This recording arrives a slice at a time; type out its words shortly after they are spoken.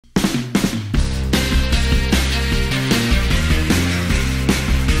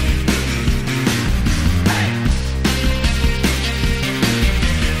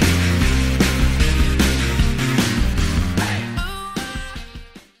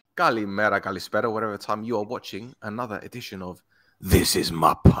Kalimera, Kalispera, whatever time you are watching another edition of This is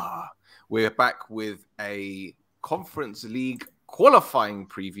MAPPA. We're back with a Conference League qualifying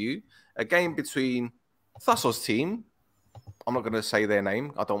preview, a game between Thassos team, I'm not going to say their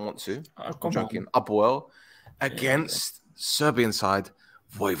name, I don't want to, I'm joking, APOEL, against Serbian side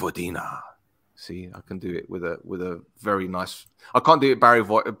Vojvodina. See, I can do it with a very nice, I can't do it Barry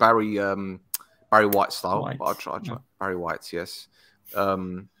White style, but I'll try. Yeah. Barry White, yes.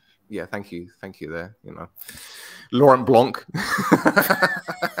 Yeah, thank you there, you know. Laurent Blanc.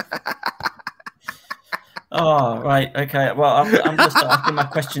 Oh, right, okay. Well, I'm going to start asking my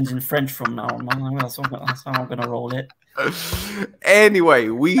questions in French from now on. That's how I'm going to roll it. Anyway,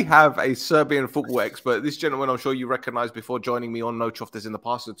 we have a Serbian football expert. This gentleman, I'm sure you recognize before joining me on No Chofters in the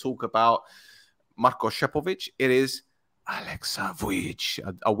past to talk about Marko Shepovic. It is Aleksa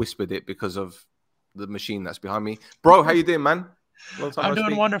Vujic. I whispered it because of the machine that's behind me. Bro, how you doing, man? I'm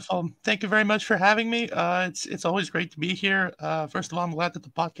doing wonderful. Thank you very much for having me. It's always great to be here. First of all, I'm glad that the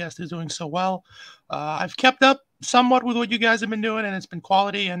podcast is doing so well. I've kept up somewhat with what you guys have been doing, and it's been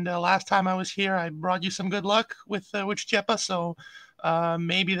quality. And last time I was here, I brought you some good luck with Chepa. So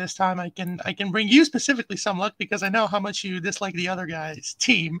maybe this time I can bring you specifically some luck because I know how much you dislike the other guy's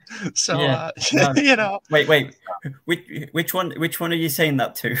team. So yeah, you know. Wait. Which one are you saying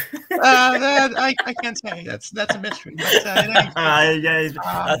that to? I can't say. That's a mystery. But,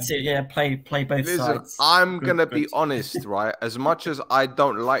 that's it. Yeah, play both sides. I'm gonna be honest, right? As much as I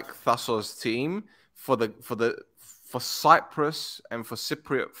don't like Thassos' team for Cyprus and for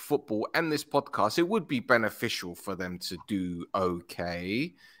Cypriot football and this podcast, it would be beneficial for them to do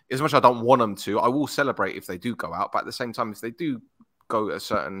okay. As much as I don't want them to, I will celebrate if they do go out. But at the same time, if they do go a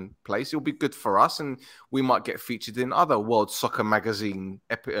certain place, it'll be good for us, and we might get featured in other World Soccer Magazine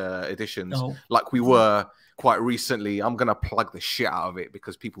editions, like we were quite recently. I'm gonna plug the shit out of it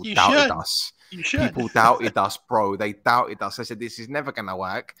because people doubted us. People doubted us, bro. They doubted us. I said this is never gonna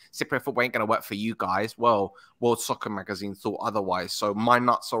work. Cypriot football ain't gonna work for you guys. Well, World Soccer Magazine thought otherwise. So my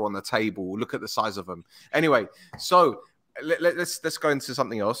nuts are on the table. Look at the size of them. Anyway, so let's go into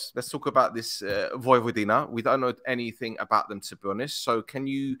something else. Let's talk about this Vojvodina. We don't know anything about them, to be honest. So can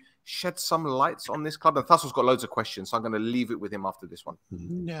you shed some lights on this club? And Thassos got loads of questions, so I'm going to leave it with him after this one.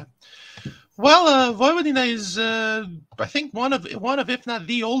 Yeah. Well, Vojvodina is, I think, one of, if not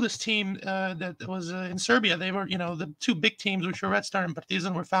the oldest team that was in Serbia. They were, the two big teams, which were Red Star and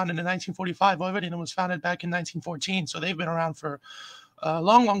Partizan, were founded in 1945. Vojvodina was founded back in 1914, so they've been around for a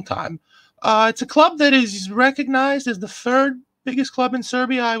long, long time. It's a club that is recognized as the third biggest club in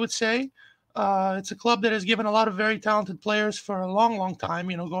Serbia, I would say. It's a club that has given a lot of very talented players for a long, long time,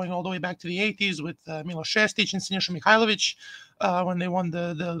 going all the way back to the 80s with Miloš Šestić and Siniša Mihajlović when they won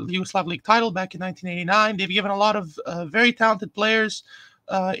the Yugoslav League title back in 1989. They've given a lot of very talented players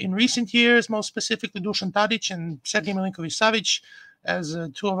in recent years, most specifically Dusan Tadić and Sergej Milinković-Savić, as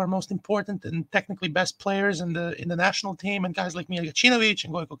two of our most important and technically best players in the national team, and guys like Mija Gacinović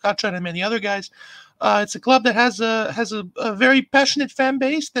and Gojko Kačar and many other guys. It's a club that has a very passionate fan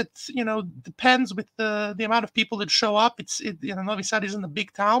base that depends with the amount of people that show up. Novi Sad isn't a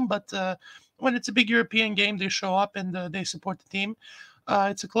big town, but when it's a big European game, they show up and they support the team.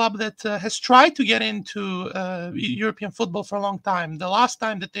 It's a club that has tried to get into European football for a long time. The last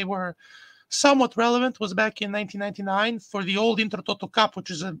time that they were somewhat relevant was back in 1999 for the old Intertoto Cup, which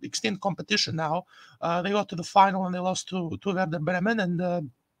is an extinct competition now. They got to the final and they lost to Werder Bremen,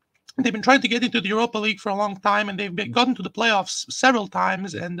 and they've been trying to get into the Europa League for a long time, and they've gotten to the playoffs several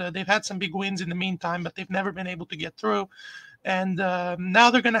times, and they've had some big wins in the meantime, but they've never been able to get through. And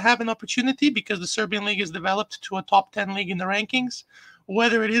now they're going to have an opportunity because the Serbian league is developed to a top 10 league in the rankings.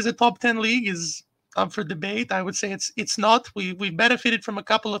 Whether it is a top 10 league is up for debate. I would say it's not. We benefited from a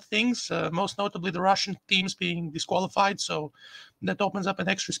couple of things, most notably the Russian teams being disqualified, so that opens up an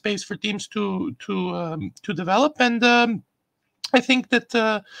extra space for teams to develop. And I think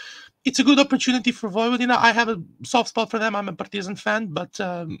that it's a good opportunity for Vojvodina. I have a soft spot for them. I'm a Partizan fan, but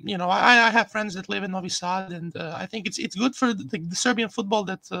I have friends that live in Novi Sad, and I think it's good for the Serbian football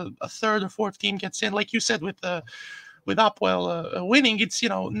that a third or fourth team gets in, like you said, with APOEL winning. It's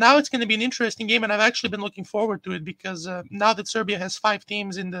now it's going to be an interesting game, and I've actually been looking forward to it because now that Serbia has 5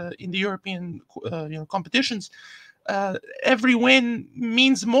 teams in the European competitions, every win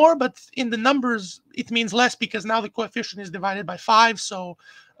means more, but in the numbers it means less because now the coefficient is divided by 5. So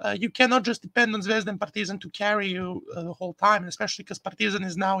you cannot just depend on Zvezda and Partizan to carry you the whole time, and especially because Partizan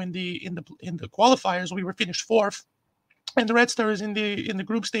is now in the qualifiers. We were finished 4th. And the Red Star is in the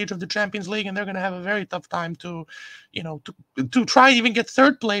group stage of the Champions League, and they're going to have a very tough time to try and even get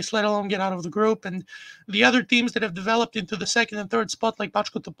third place, let alone get out of the group. And the other teams that have developed into the second and third spot, like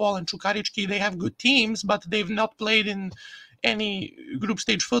Bačko Topol and Čukarički, they have good teams, but they've not played in any group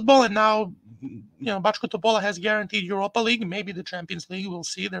stage football. And now, Bačko Topola has guaranteed Europa League, maybe the Champions League. We'll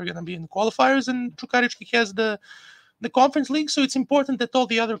see. They're going to be in the qualifiers, and Čukarički has the Conference League. So it's important that all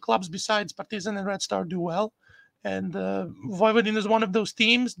the other clubs besides Partizan and Red Star do well. And Vojvodina is one of those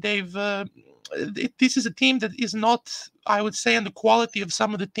teams. This is a team that is not, I would say, on the quality of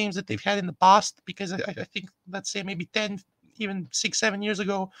some of the teams that they've had in the past, because I think, let's say maybe 10, even 6-7 years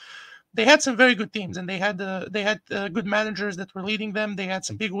ago, they had some very good teams, and they had good managers that were leading them. They had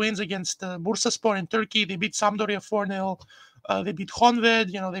some big wins against Bursaspor in Turkey. They beat Sampdoria 4-0. They beat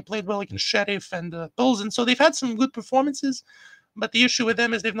Honved. They played well against Sheriff and Pilsen. So they've had some good performances, but the issue with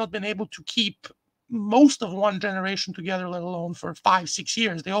them is they've not been able to keep most of one generation together, let alone for 5-6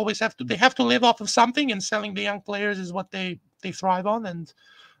 years. They always have to live off of something, and selling the young players is what they thrive on. And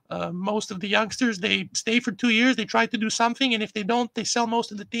most of the youngsters, they stay for 2 years, they try to do something, and if they don't, they sell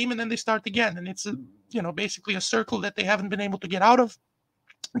most of the team, and then they start again. And it's basically a circle that they haven't been able to get out of.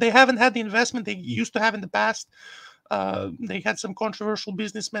 They haven't had the investment they used to have in the past. They had some controversial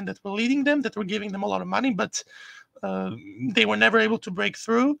businessmen that were leading them, that were giving them a lot of money, but they were never able to break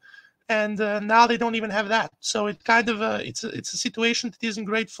through. And now they don't even have that. So it kind of it's a situation that isn't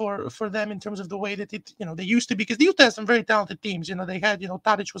great for them in terms of the way that they used to be, because they used to have some very talented teams. They had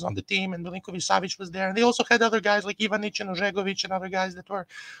Tadic was on the team, and Milinkovic Savic was there, and they also had other guys like Ivanic and Ožegovic and other guys that were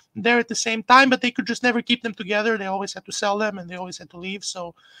there at the same time, but they could just never keep them together. They always had to sell them, and they always had to leave.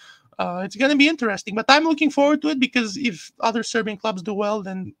 So it's going to be interesting, but I'm looking forward to it, because if other Serbian clubs do well,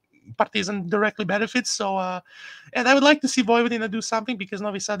 then Partizan directly benefits. So and I would like to see Vojvodina do something, because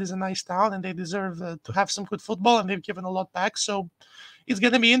Novi Sad is a nice town, and they deserve to have some good football, and they've given a lot back. So it's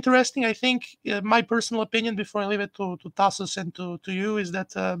going to be interesting. I think my personal opinion, before I leave it to Thassos and to you, is that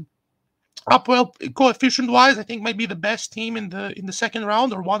APOEL, coefficient wise, I think might be the best team in the second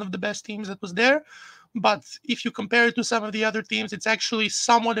round, or one of the best teams that was there. But if you compare it to some of the other teams, it's actually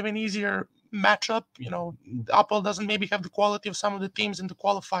somewhat of an easier matchup. APOEL doesn't maybe have the quality of some of the teams in the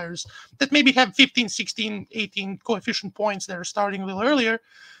qualifiers that maybe have 15, 16, 18 coefficient points that are starting a little earlier.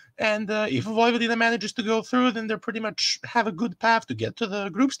 And if Vojvodina manages to go through, then they pretty much have a good path to get to the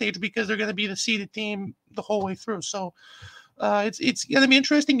group stage, because they're going to be the seeded team the whole way through. So it's going to be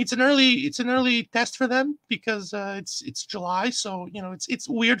interesting. It's an early test for them, because it's July. So it's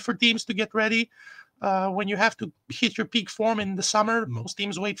weird for teams to get ready. When you have to hit your peak form in the summer. Most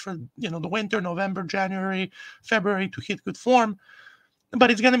teams wait for the winter, November, January, February to hit good form. But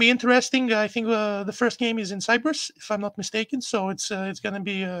it's going to be interesting. I think the first game is in Cyprus, if I'm not mistaken. So it's going to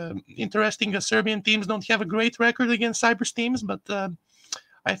be interesting. Serbian teams don't have a great record against Cyprus teams, but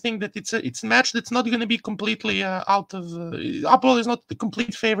I think that it's a match that's not going to be completely out of. APOEL is not the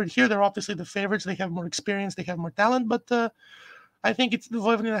complete favorite here. They're obviously the favorites. They have more experience. They have more talent, but. I think the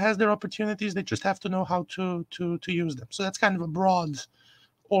Vojvodina has their opportunities. They just have to know how to use them. So that's kind of a broad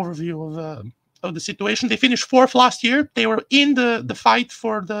overview of the situation. They finished 4th last year. They were in the fight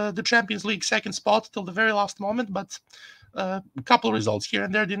for the Champions League second spot till the very last moment, but a couple of results here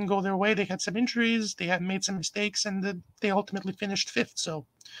and there didn't go their way. They had some injuries. They had made some mistakes, and they ultimately finished 5th. So,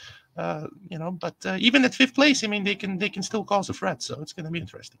 but even at 5th place, I mean, they can still cause a threat. So it's going to be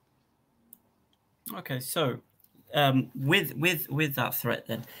interesting. Okay, so. With that threat,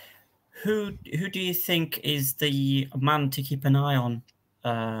 then, who do you think is the man to keep an eye on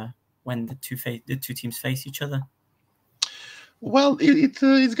when the two teams face each other? Well, it's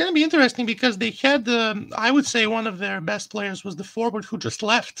going to be interesting, because they had, I would say, one of their best players was the forward who just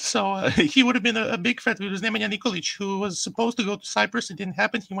left. So he would have been a big threat. It was Nemanja Nikolic, who was supposed to go to Cyprus. It didn't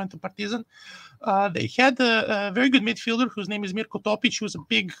happen. He went to Partizan. They had a very good midfielder whose name is Mirko Topic, who was a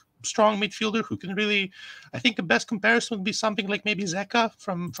big, strong midfielder who can really, I think the best comparison would be something like maybe Zeka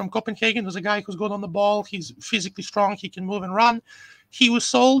from Copenhagen. Who's a guy who's good on the ball. He's physically strong. He can move and run. He was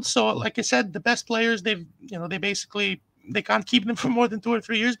sold. So, like I said, the best players, they can't keep them for more than 2 or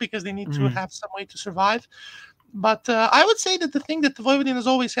 3 years, because they need to have some way to survive. But I would say that the thing that the Vojvodina has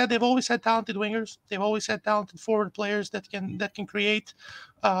always had, they've always had talented wingers. They've always had talented forward players that can create.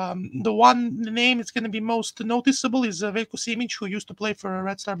 The name that's going to be most noticeable is Veljko Simic, who used to play for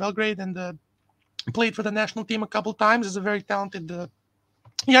Red Star Belgrade and played for the national team a couple times. Is a very talented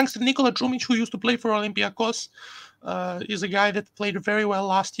youngster. Nikola Čumić, who used to play for Olympiacos, is a guy that played very well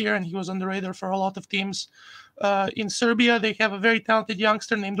last year, and he was on the radar for a lot of teams. In Serbia, they have a very talented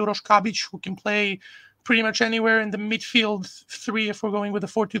youngster named Uroš Kabić, who can play pretty much anywhere in the midfield three. If we're going with a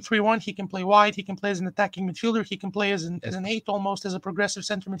 4-2-3-1, he can play wide. He can play as an attacking midfielder. He can play as an 8, almost as a progressive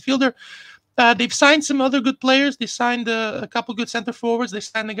center midfielder. They've signed some other good players. They signed a couple good center forwards. They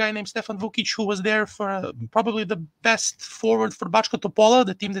signed a guy named Stel and Vujic, who was there for probably the best forward for Bačka Topola,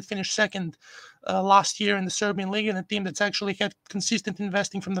 the team that finished second last year in the Serbian league, and a team that's actually had consistent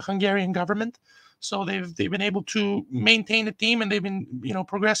investing from the Hungarian government. So they've been able to maintain the team, and they've been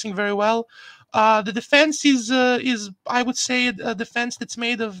progressing very well. The defense is I would say a defense that's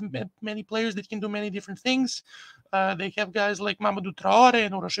made of many players that can do many different things. They have guys like Mamadou Traore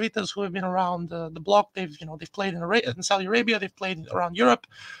and Urošvitas who have been around the block. They've played in Saudi Arabia. They've played around Europe.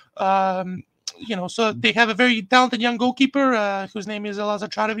 So they have a very talented young goalkeeper whose name is Lazar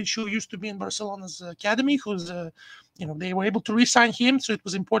Čarević, who used to be in Barcelona's academy. Who's they were able to re-sign him, so it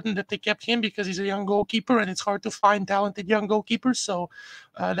was important that they kept him because he's a young goalkeeper, and it's hard to find talented young goalkeepers. So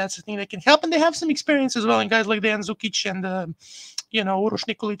that's the thing that can help, and they have some experience as well, and guys like Dejan Zukic and Uroš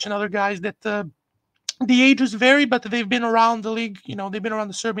Nikolić and other guys that. The ages vary, but they've been around the league. They've been around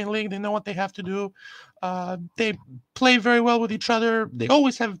the Serbian league. They know what they have to do. They play very well with each other. They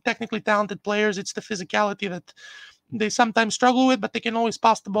always have technically talented players. It's the physicality that they sometimes struggle with, but they can always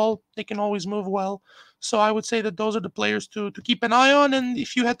pass the ball. They can always move well. So I would say that those are the players to keep an eye on. And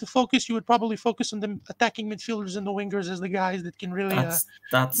if you had to focus, you would probably focus on the attacking midfielders and the wingers as the guys that can really.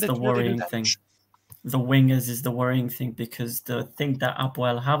 That's the worrying thing. The wingers is the worrying thing, because the thing that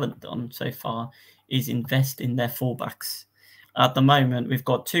APOEL haven't done so far is invest in their fullbacks. At the moment, we've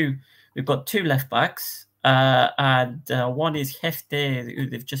got two left backs, and one is Hefte, who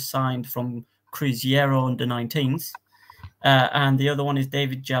they've just signed from Cruzeiro under 19s, and the other one is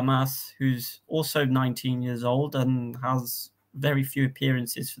David Jamas, who's also 19 years old and has very few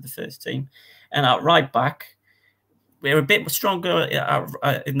appearances for the first team. And at right back, we're a bit stronger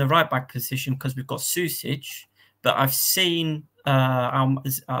in the right back position because we've got Susic, but I've seen Zapinto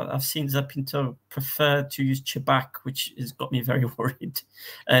prefer to use Čebak, which has got me very worried.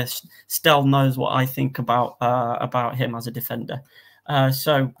 Stel knows what I think about him as a defender.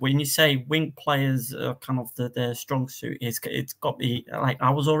 So when you say wing players are kind of their strong suit, it's got me like I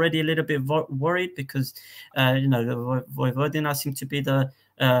was already a little bit worried because the Vojvodina seem to be the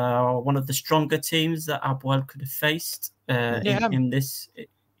one of the stronger teams that APOEL could have faced in this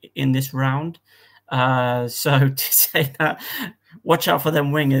round. So to say that, watch out for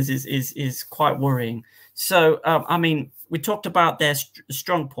them wingers is quite worrying. So I mean, we talked about their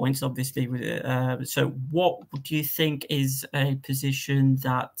strong points, obviously. So what do you think is a position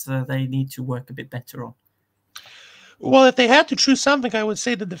that they need to work a bit better on? Well, if they had to choose something, I would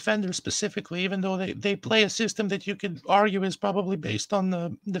say the defender specifically, even though they play a system that you could argue is probably based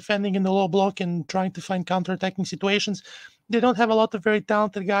on defending in the low block and trying to find counter-attacking situations. They don't have a lot of very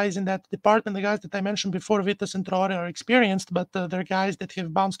talented guys in that department. The guys that I mentioned before, Vitas and Traore, are experienced, but they're guys that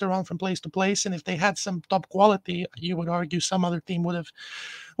have bounced around from place to place. And if they had some top quality, you would argue some other team would have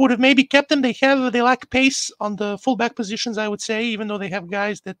maybe kept them. They lack pace on the fullback positions, I would say, even though they have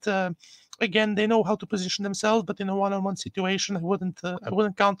guys that again, they know how to position themselves, but in a one-on-one situation, I wouldn't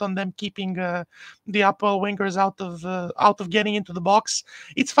count on them keeping the APOEL wingers out of getting into the box.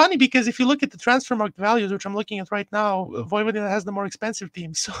 It's funny because if you look at the transfer market values, which I'm looking at right now, Vojvodina has the more expensive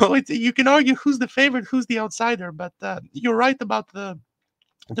team. So you can argue who's the favorite, who's the outsider. But you're right about the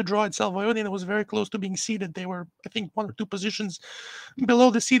draw itself. Vojvodina was very close to being seeded. They were, I think, 1 or 2 positions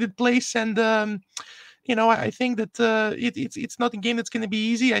below the seeded place, and. I think that it's not a game that's going to be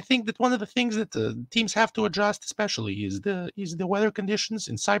easy. I think that one of the things that teams have to adjust, especially, is the weather conditions.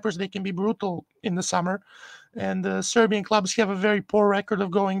 In Cyprus, they can be brutal in the summer, and Serbian clubs have a very poor record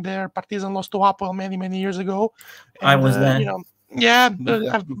of going there. Partizan lost to APOEL many years ago. And, I was there.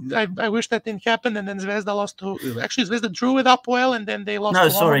 I wish that didn't happen. And then Zvezda lost to. Actually, Zvezda drew with APOEL, and then they lost. No,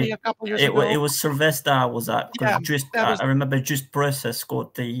 to sorry, a couple years ago. It was Zvezda. I was at. I remember just Bresa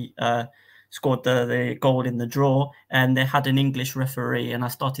scored the goal in the draw, and they had an English referee, and I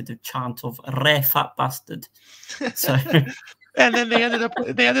started to chant of "Re fat bastard." So, and then they ended up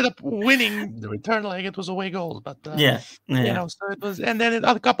winning the return leg. It was away goals, but so it was. And then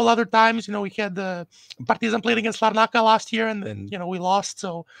a couple other times, we had Partizan played against Larnaca last year, and then we lost.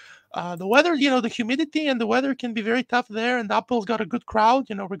 So. The weather, the humidity and the weather can be very tough there. And APOEL's got a good crowd,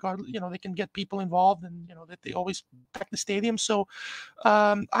 regardless, they can get people involved, and, that they always pack the stadium. So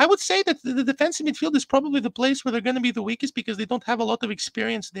I would say that the defensive midfield is probably the place where they're going to be the weakest because they don't have a lot of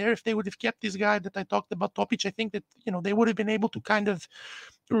experience there. If they would have kept this guy that I talked about, Topic, I think that, they would have been able to kind of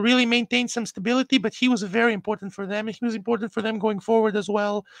really maintain some stability, but he was very important for them. He was important for them going forward as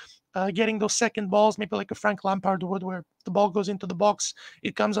well. getting those second balls, maybe like a Frank Lampard would, where the ball goes into the box,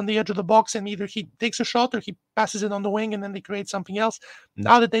 it comes on the edge of the box, and either he takes a shot or he passes it on the wing, and then they create something else.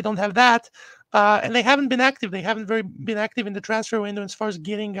 Now that they don't have that, and they haven't been active, they haven't been active in the transfer window as far as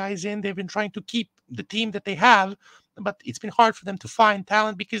getting guys in. They've been trying to keep the team that they have, but it's been hard for them to find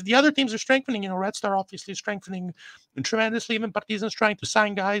talent because the other teams are strengthening. Red Star obviously is strengthening tremendously. Even Partizan's trying to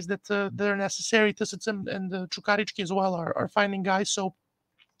sign guys that are necessary. Thassos and Čukarički as well are finding guys. So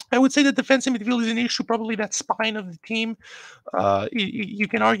I would say that defensive midfield is an issue. Probably that spine of the team, you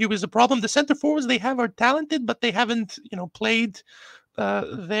can argue, is a problem. The center forwards they have are talented, but they haven't, played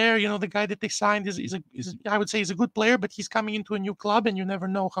there. The guy that they signed is I would say is a good player, but he's coming into a new club, and you never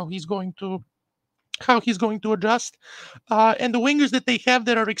know how he's going to adjust. And the wingers that they have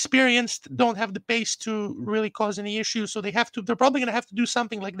that are experienced don't have the pace to really cause any issues. So they're probably going to have to do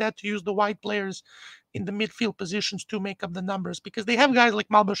something like that to use the wide players in the midfield positions to make up the numbers, because they have guys like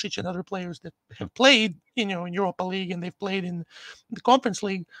Malbasic and other players that have played, in Europa League, and they've played in the Conference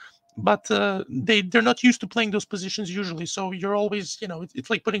League, but they're not used to playing those positions usually. So you're always, it's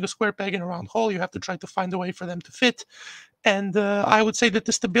like putting a square peg in a round hole. You have to try to find a way for them to fit. And I would say that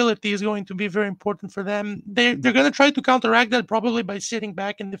the stability is going to be very important for them. They're going to try to counteract that probably by sitting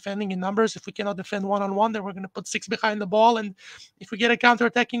back and defending in numbers. If we cannot defend one-on-one, then we're going to put 6 behind the ball. And if we get a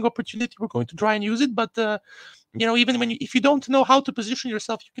counter-attacking opportunity, we're going to try and use it. But, even if you don't know how to position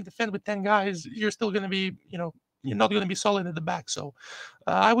yourself, you can defend with 10 guys. You're still going to be, you're not going to be solid at the back. So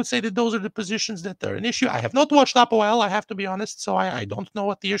I would say that those are the positions that are an issue. I have not watched APOEL, I have to be honest, so I don't know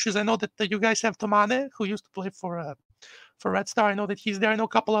what the issues. I know that you guys have Tomane, who used to play for Red Star. I know that he's there. I know a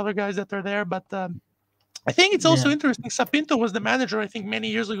couple other guys that are there, but I think it's also interesting. Sapinto was the manager, I think, many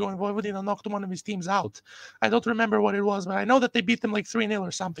years ago in Vojvodina, knocked one of his teams out. I don't remember what it was, but I know that they beat them like 3-0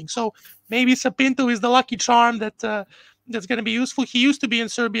 or something. So maybe Sapinto is the lucky charm that's going to be useful. He used to be in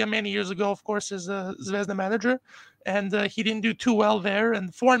Serbia many years ago, of course, as a Zvezda manager, and he didn't do too well there.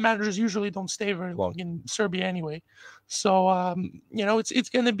 And foreign managers usually don't stay very long in Serbia anyway. So, it's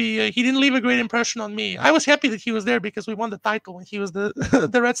going to be, he didn't leave a great impression on me. I was happy that he was there because we won the title when he was the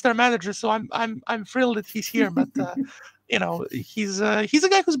the Red Star manager. So I'm thrilled that he's here. But, he's a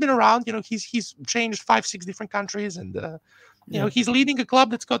guy who's been around. He's changed 5-6 different countries, and, he's leading a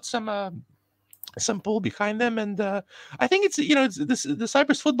club that's got some pull behind them. And I think it's the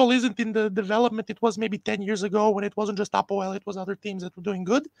Cyprus football isn't in the development it was maybe 10 years ago, when it wasn't just APOEL, it was other teams that were doing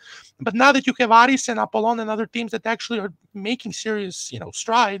good. But now that you have Aris and Apollon and other teams that actually are making serious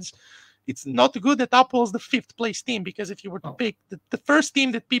strides, it's not good that APOEL is the 5th place team, because if you were to pick the first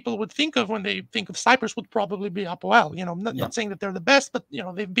team that people would think of when they think of Cyprus would probably be APOEL. Not saying that they're the best, but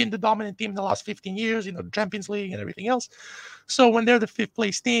they've been the dominant team in the last 15 years, the Champions League and everything else. So when they're the 5th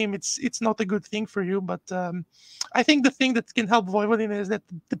place team, it's not a good thing for you. But I think the thing that can help Vojvodina is that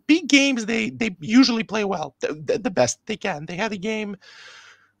the big games they usually play well, the best they can. They had a game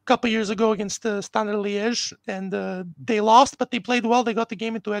couple years ago against Standard Liège, and they lost, but they played well. They got the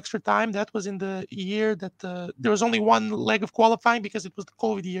game into extra time. That was in the year that there was only one leg of qualifying because it was the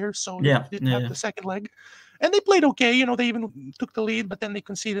COVID year, so they didn't have the second leg. And they played okay. They even took the lead, but then they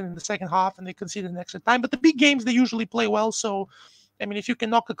conceded in the second half, and they conceded in extra time. But the big games, they usually play well. So, I mean, if you can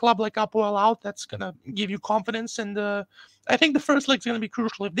knock a club like APOEL out, that's going to give you confidence. And I think the first leg is going to be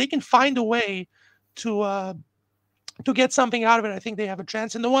crucial. If they can find a way to get something out of it, I think they have a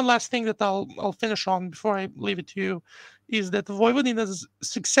chance. And the one last thing that I'll finish on before I leave it to you is that Vojvodina's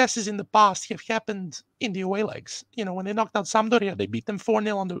successes in the past have happened in the away legs. When they knocked out Sampdoria, they beat them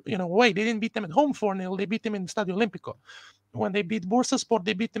 4-0 on the away. They didn't beat them at home 4-0. They beat them in Stadio Olimpico. When they beat Bursaspor,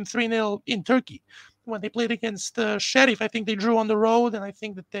 they beat them 3-0 in Turkey. When they played against Sheriff, I think they drew on the road, and I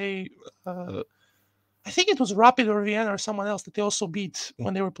think that they I think it was Rapid or Vienna or someone else that they also beat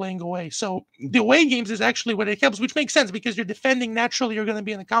when they were playing away. So the away games is actually where it helps, which makes sense because you're defending naturally. You're going to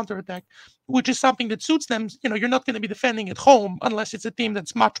be in a counterattack, which is something that suits them. You're not going to be defending at home unless it's a team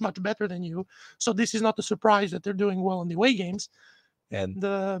that's much, much better than you. So this is not a surprise that they're doing well in the away games. And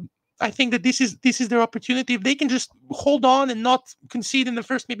I think that this is their opportunity. If they can just hold on and not concede in the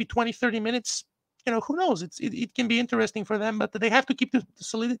first maybe 20, 30 minutes, who knows? It can be interesting for them, but they have to keep the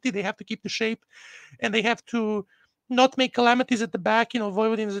solidity, they have to keep the shape, and they have to not make calamities at the back.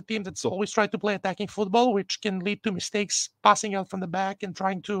 Vojvodina is a team that's always tried to play attacking football, which can lead to mistakes passing out from the back and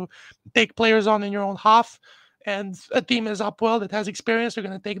trying to take players on in your own half. And a team as APOEL that has experience, they're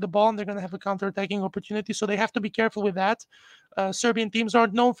going to take the ball and they're going to have a counter-attacking opportunity. So they have to be careful with that. Serbian teams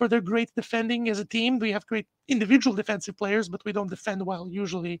aren't known for their great defending as a team. We have great individual defensive players, but we don't defend well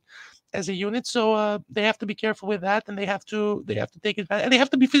usually as a unit. So they have to be careful with that, and they have to take advantage. And they have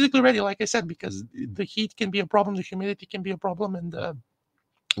to be physically ready, like I said, because the heat can be a problem, the humidity can be a problem, and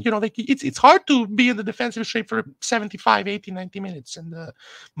it's hard to be in the defensive shape for 75, 80, 90 minutes. And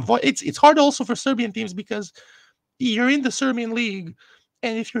it's hard also for Serbian teams because you're in the Serbian league,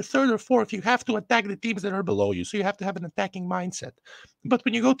 and if you're third or fourth, you have to attack the teams that are below you. So you have to have an attacking mindset. But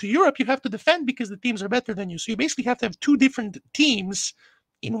when you go to Europe, you have to defend because the teams are better than you. So you basically have to have two different teams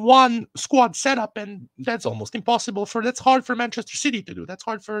in one squad setup, and that's almost impossible. That's hard for Manchester City to do. That's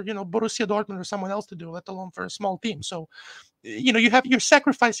hard for Borussia Dortmund or someone else to do, let alone for a small team. So you're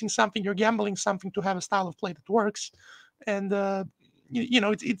sacrificing something, you're gambling something to have a style of play that works, and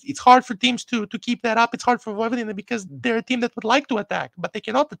it's hard for teams to keep that up. It's hard for Vojvodina because they're a team that would like to attack, but they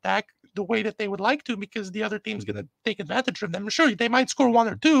cannot attack the way that they would like to because the other team's going to take advantage of them. Sure, they might score 1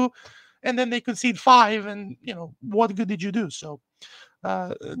 or 2, and then they concede 5, and what good did you do? So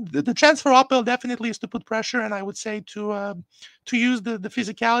the chance for APOEL definitely is to put pressure, and I would say to use the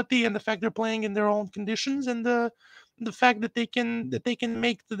physicality and the fact they're playing in their own conditions, and the fact that they can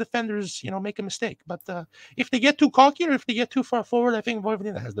make the defenders make a mistake. But if they get too cocky or if they get too far forward, I think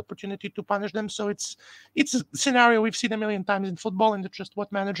Vojvodina has the opportunity to punish them. So it's a scenario we've seen a million times in football, and it's just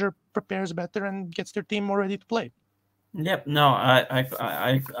what manager prepares better and gets their team more ready to play. Yep, no, I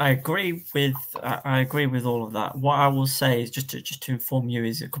agree with all of that. What I will say is just to inform you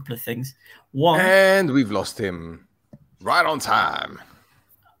is a couple of things. One, and we've lost him right on time.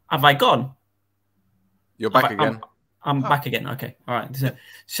 Have I gone? You're back again. I'm back again. Okay, all right.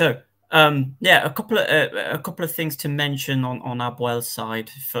 So yeah, a couple of things to mention on APOEL's side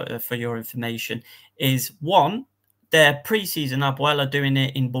for your information is, one, their preseason APOEL are doing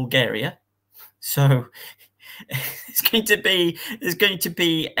it in Bulgaria, so. There's going to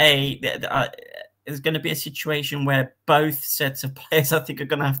be a situation where both sets of players, I think, are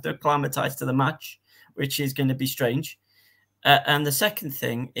going to have to acclimatise to the match, which is going to be strange. And the second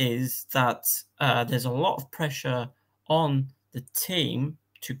thing is that there's a lot of pressure on the team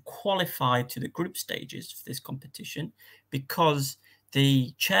to qualify to the group stages for this competition, because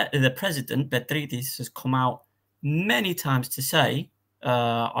the president Petridis has come out many times to say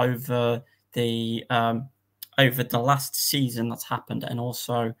over the last season that's happened, and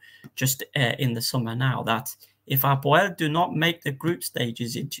also just in the summer now, that if APOEL do not make the group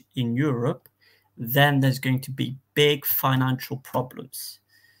stages in Europe, then there's going to be big financial problems.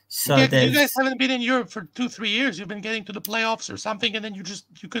 So you guys haven't been in Europe for 2-3 years. You've been getting to the playoffs or something, and then you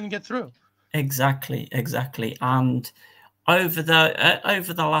couldn't get through. Exactly. And over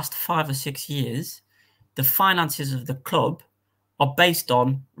the last 5 or 6 years, the finances of the club are based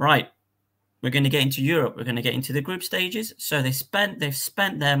on, right, we're going to get into Europe, we're going to get into the group stages. So they've spent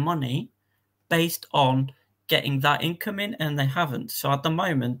their money based on getting that income in, and they haven't. So at the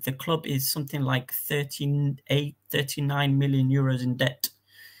moment, the club is something like 39 million euros in debt,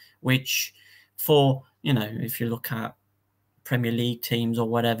 which for, if you look at Premier League teams or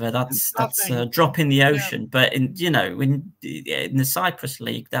whatever, that's a drop in the ocean. Yeah. But in the Cyprus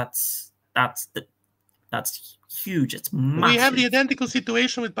League, that's huge. It's massive. We have the identical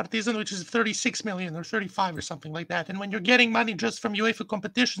situation with Partizan, which is 36 million or 35 or something like that. And when you're getting money just from UEFA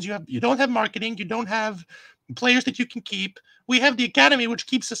competitions, you don't have marketing, you don't have players that you can keep. We have the academy, which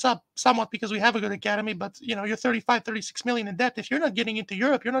keeps us up somewhat because we have a good academy, but you're 35, 36 million in debt. If you're not getting into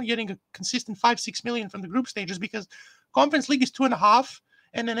Europe, you're not getting a consistent 5-6 million from the group stages, because Conference League is 2.5.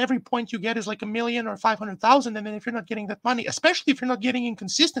 And then every point you get is like 1 million or 500,000. And then if you're not getting that money, especially if you're not getting in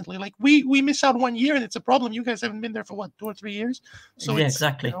consistently, like we miss out 1 year and it's a problem. You guys haven't been there for what, 2 or 3 years? So yeah,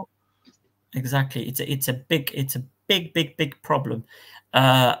 exactly. Exactly. It's a big problem.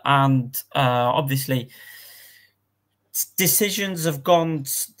 And obviously decisions have gone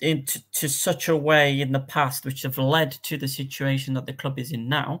into such a way in the past, which have led to the situation that the club is in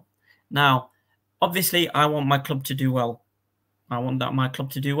now. Now, obviously, I want my club to do well. I want my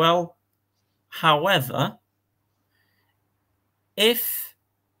club to do well. However, if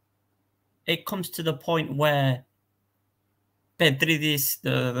it comes to the point where Petridis,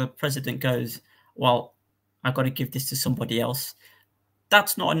 the president, goes, well, I've got to give this to somebody else,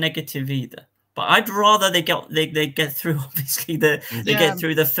 that's not a negative either. But I'd rather they get through, obviously, they get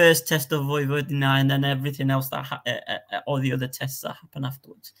through the first test of Vojvodina and then everything else all the other tests that happen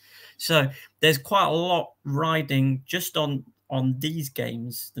afterwards. So there's quite a lot riding just on these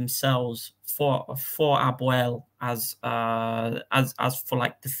games themselves for APOEL as for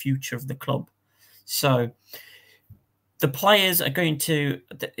like the future of the club. So the players are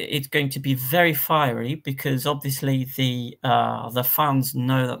it's going to be very fiery, because obviously the fans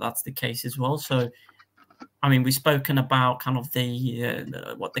know that that's the case as well. So I mean, we've spoken about kind of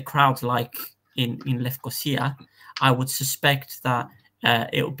what the crowd's like in Lefkosia. I would suspect that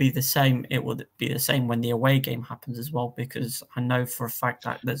it will be the same. It will be the same when the away game happens as well, because I know for a fact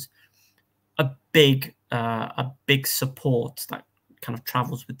that there's a big support that kind of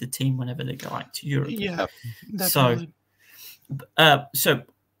travels with the team whenever they go out to Europe. Yeah, definitely. So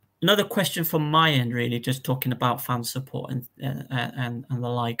another question from my end, really, just talking about fan support and the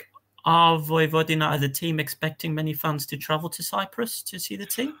like. Are Vojvodina as a team expecting many fans to travel to Cyprus to see the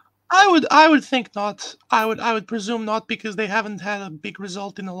team? I would think not. I would presume not, because they haven't had a big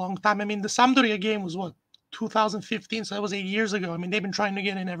result in a long time. I mean, the Sampdoria game was what, 2015, so that was 8 years ago. I mean, they've been trying to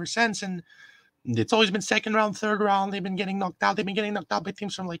get in ever since, and it's always been second round, third round. They've been getting knocked out. They've been getting knocked out by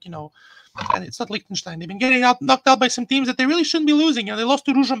teams from, like, and it's not Liechtenstein. They've been getting knocked out by some teams that they really shouldn't be losing. They lost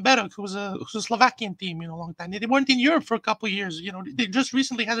to Ružomberok, who's a Slovakian team, a long time. They weren't in Europe for a couple of years. They just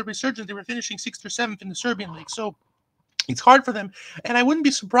recently had a resurgence. They were finishing 6th or 7th in the Serbian league. So it's hard for them. And I wouldn't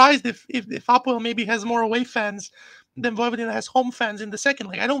be surprised if APOEL maybe has more away fans than Vojvodina has home fans in the second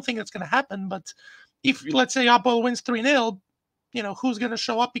league. I don't think that's going to happen. But if, let's say, APOEL wins 3-0, who's going to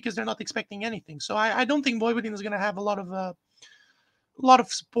show up, because they're not expecting anything. So I don't think Vojvodina is going to have a lot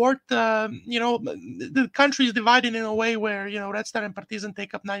of support. The country is divided in a way where, Red Star and Partizan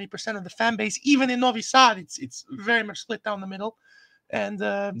take up 90% of the fan base. Even in Novi Sad, it's very much split down the middle. And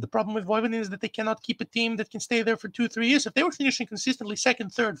the problem with Vojvodina is that they cannot keep a team that can stay there for 2-3 years. If they were finishing consistently second,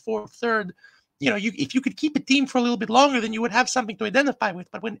 third, fourth, third, if you could keep a team for a little bit longer, then you would have something to identify with.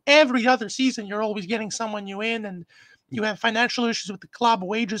 But when every other season you're always getting someone new in, and you have financial issues with the club,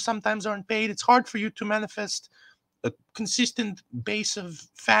 wages sometimes aren't paid, it's hard for you to manifest a consistent base of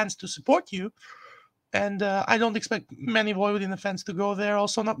fans to support you. And I don't expect many Vojvodina fans to go there.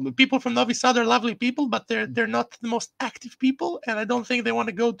 Also, people from Novi Sad are lovely people, but they're not the most active people. And I don't think they want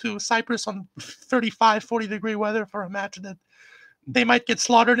to go to Cyprus on 35, 40-degree weather for a match that they might get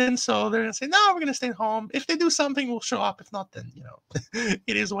slaughtered in. So they're going to say, no, we're going to stay home. If they do something, we'll show up. If not, then,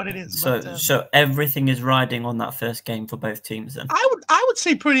 it is what it is. So everything is riding on that first game for both teams then? I would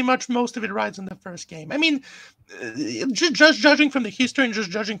say pretty much most of it rides on the first game. I mean, just judging from the history and just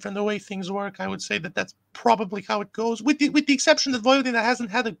judging from the way things work, I would say that that's probably how it goes, with the exception that Vojvodina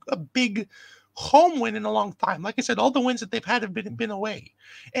hasn't had a big home win in a long time. Like I said, all the wins that they've had have been away.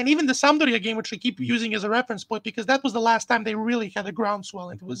 And even the Sampdoria game, which I keep using as a reference point, because that was the last time they really had a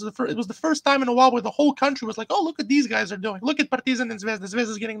groundswell. It was the first time in a while where the whole country was like, oh, look what these guys are doing. Look at Partizan and Zvezda. Zvezda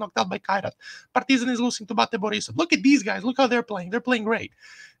is getting knocked out by Kairat. Partizan is losing to Bate Borisov. Look at these guys. Look how they're playing. They're playing great.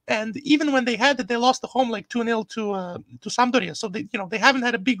 And even when they had it, they lost the home like 2-0 to Sampdoria. So they haven't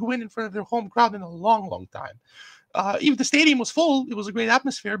had a big win in front of their home crowd in a long, long time. Even the stadium was full, it was a great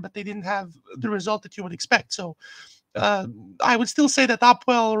atmosphere, but they didn't have the result that you would expect. So I would still say that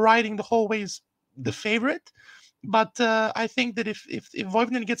APOEL riding the whole way is the favorite. But I think that if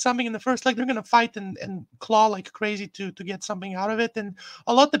Vojvodina gets something in the first leg, they're going to fight and claw like crazy to get something out of it. And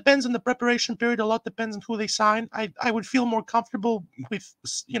a lot depends on the preparation period. A lot depends on who they sign. I would feel more comfortable with,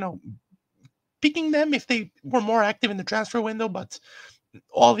 picking them if they were more active in the transfer window. But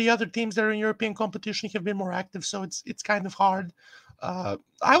all the other teams that are in European competition have been more active, so it's kind of hard.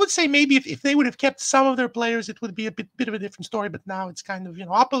 I would say maybe if they would have kept some of their players, it would be a bit of a different story. But now it's kind of,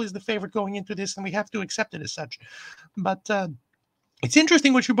 APOEL is the favorite going into this, and we have to accept it as such. But it's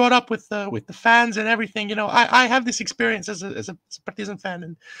interesting what you brought up with the fans and everything. I have this experience as a Partizan fan,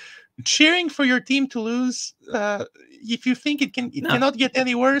 and cheering for your team to lose, if you think it cannot get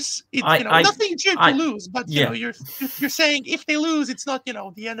any worse, nothing cheer to lose, but you're saying if they lose, it's not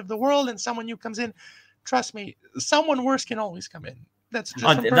the end of the world, and someone new comes in. Trust me, someone worse can always come in. That's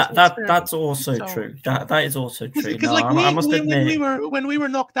just that's also true. That is also true. Because I must admit, when we were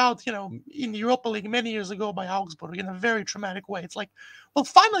knocked out, in the Europa League many years ago by Augsburg in a very traumatic way. It's like, well,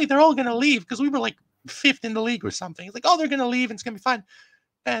 finally they're all gonna leave, because we were like 5th in the league or something. It's like, oh, they're gonna leave and it's gonna be fine.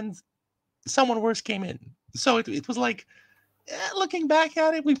 And someone worse came in. So it was like, looking back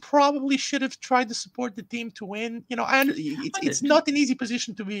at it, we probably should have tried to support the team to win. It's not an easy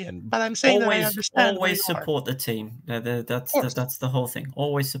position to be in, but I'm saying that I understand. Always support the team. That's the whole thing.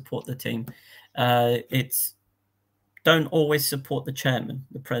 Always support the team. Don't always support the chairman,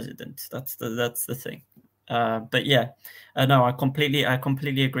 the president. That's the thing. But yeah, no, I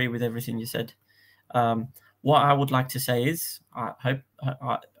completely agree with everything you said. What I would like to say is,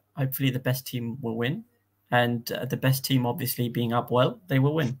 hopefully the best team will win. And the best team, obviously, being APOEL, they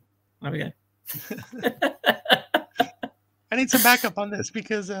will win. There we go. I need some backup on this,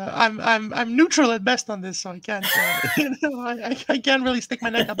 because I'm neutral at best on this, so I can't I can't really stick my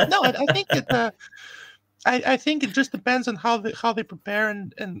neck out. But no, I think that I think it just depends on how they prepare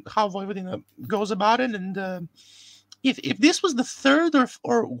and how Vojvodina goes about it. And if this was the third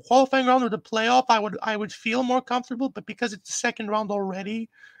or qualifying round or the playoff, I would feel more comfortable. But because it's the second round already,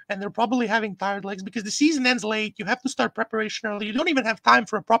 and they're probably having tired legs because the season ends late, you have to start preparation early. You don't even have time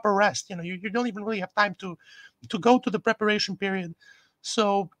for a proper rest. You know, you don't even really have time to go to the preparation period.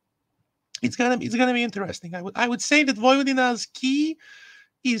 So it's gonna be interesting. I would say that Vojvodina's key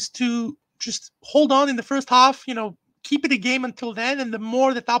is to just hold on in the first half. You know, keep it a game until then, and the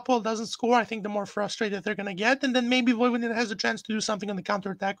more that APOEL doesn't score, I think the more frustrated they're going to get, and then maybe Vojvodina has a chance to do something on the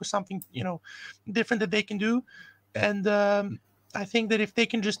counterattack or something, you know, different that they can do. And I think that if they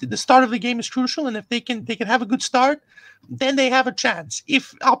can just, the start of the game is crucial, and if they can have a good start, then they have a chance.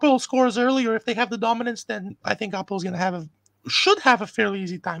 If APOEL scores early or if they have the dominance, then I think APOEL is going to should have a fairly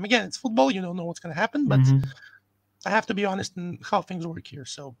easy time. Again, it's football; you don't know what's going to happen, but I have to be honest in how things work here.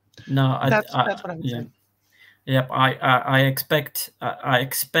 So no, that's what I would say. Yep, I expect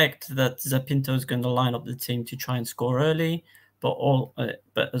that Zapinto is going to line up the team to try and score early, but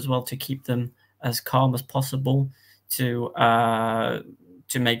as well to keep them as calm as possible to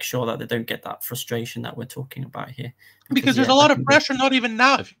make sure that they don't get that frustration that we're talking about here. Because there's a lot of pressure, not even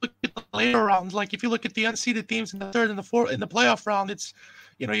now. If you look at the later rounds, like if you look at the unseeded teams in the third and the fourth in the playoff round, it's,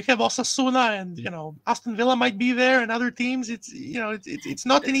 you know, you have Osasuna and, you know, Aston Villa might be there and other teams. It's, you know, it's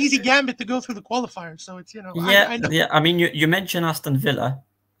not an easy gambit to go through the qualifiers. So it's, you know, yeah. I mean, you mentioned Aston Villa.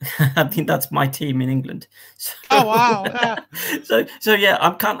 I think that's my team in England. So, oh wow! Yeah. So yeah,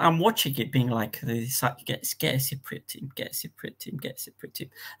 I'm watching it, being like, get a Cypriot team, get a Cypriot team, get a Cypriot team.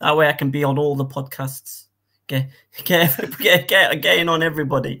 That way, I can be on all the podcasts, get in on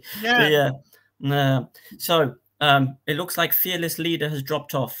everybody. Yeah. So it looks like fearless leader has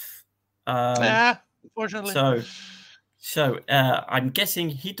dropped off. Yeah, unfortunately. So I'm guessing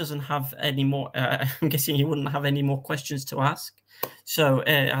he doesn't have any more. I'm guessing he wouldn't have any more questions to ask. So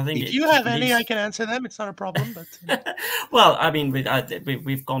I think if you have any, I can answer them. It's not a problem. But well, I mean,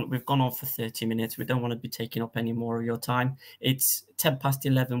 we've gone on for 30 minutes. We don't want to be taking up any more of your time. It's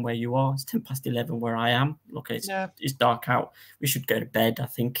 11:10 where you are. It's 11:10 where I am. Look, it's dark out. We should go to bed, I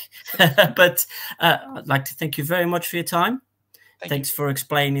think. But I'd like to thank you very much for your time. Thanks for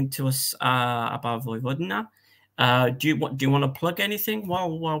explaining to us about Vojvodina. Do you want to plug anything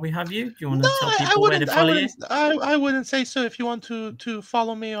while we have you? Do you want to tell people where to follow you? I wouldn't say so. If you want to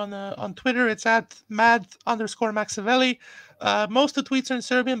follow me on Twitter, it's at @mad_Maxavelli. Most of the tweets are in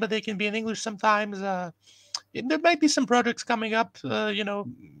Serbian, but they can be in English sometimes. There might be some projects coming up. You know,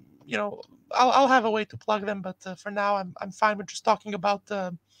 I'll have a way to plug them, but for now, I'm fine with just talking about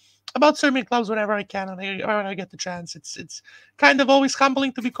Serbian clubs whenever I can, or when I get the chance. It's kind of always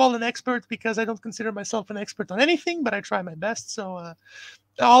humbling to be called an expert because I don't consider myself an expert on anything, but I try my best. So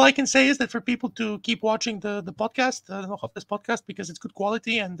all I can say is that for people to keep watching the podcast, this podcast, because it's good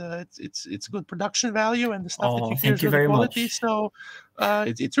quality and it's good production value, and the stuff that you hear is really quality. Much. So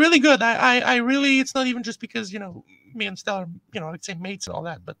it's really good. I really, it's not even just because, you know, me and Stel are, you know, I'd say mates and all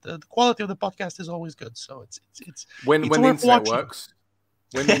that, but the quality of the podcast is always good. So it's when the internet works.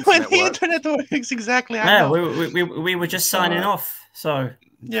 When the internet works, exactly. Yeah, we were just signing off. So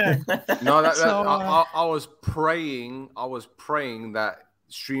yeah, no, I was praying that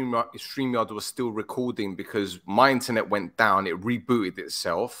StreamYard was still recording, because my internet went down. It rebooted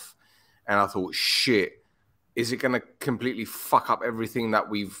itself, and I thought, shit, is it going to completely fuck up everything that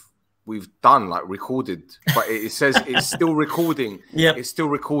we've done, like recorded? But it says it's still recording. Yeah, it's still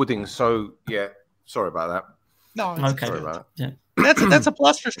recording. So yeah, sorry about that. No, okay. Sorry about that. Yeah. That's a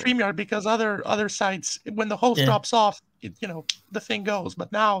plus for StreamYard, because other sites, when the host drops off, you know, the thing goes.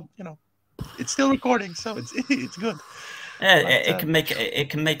 But now, you know, it's still recording, so it's good. Yeah, but, it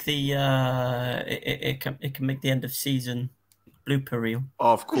can make the end of season blooper reel.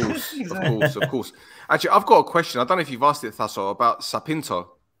 Oh, of course, exactly. of course. Actually, I've got a question. I don't know if you've asked it, Thasso, about Sapinto.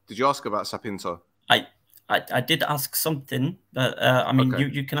 Did you ask about Sapinto? I did ask something, but I mean, okay.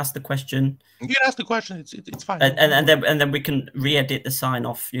 you can ask the question. You can ask the question. It's fine. And then we can re-edit the sign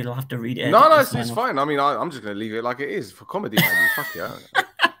off. You'll have to read it. No, it's fine. I mean, I'm just going to leave it like it is for comedy value. Fuck yeah.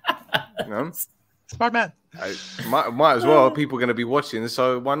 You know? Smart man. Might as well. People are going to be watching,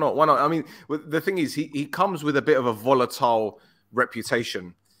 so why not? Why not? I mean, the thing is, he comes with a bit of a volatile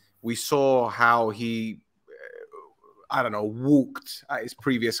reputation. We saw how he, I don't know, walked at his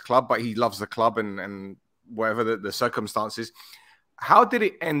previous club, but he loves the club and whatever the circumstances. How did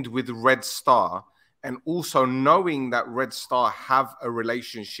it end with Red Star? And also knowing that Red Star have a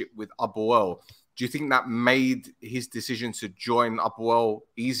relationship with APOEL, do you think that made his decision to join APOEL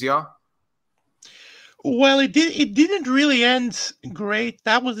easier? Well, it didn't really end great.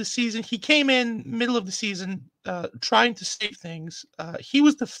 That was the season. He came in middle of the season, trying to save things. He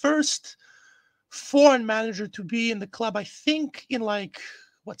was the first foreign manager to be in the club. I think in like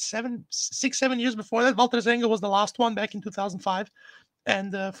what 7 years before that, Walter Zenga was the last one back in 2005.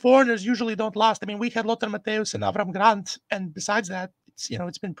 And foreigners usually don't last. I mean, we had Lothar Matthäus and Avram Grant, and besides that,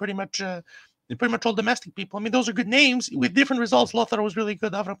 it's been pretty much all domestic people. I mean, those are good names with different results. Lothar was really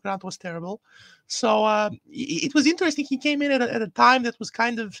good. Avram Grant was terrible. So it was interesting. He came in at a time that was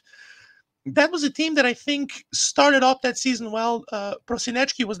that was a team that I think started off that season well.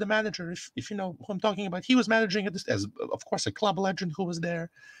 Prosinecki was the manager, if you know who I'm talking about. He was managing as of course, a club legend who was there.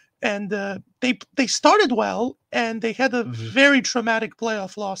 And they started well, and they had a very traumatic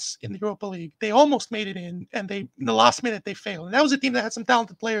playoff loss in the Europa League. They almost made it in the last minute they failed. And that was a team that had some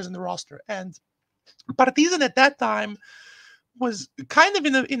talented players in the roster. And Partizan at that time was kind of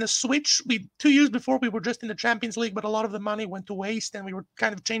in a switch. 2 years before, we were just in the Champions League, but a lot of the money went to waste, and we were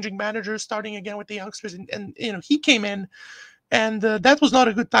kind of changing managers, starting again with the youngsters. And he came in. And that was not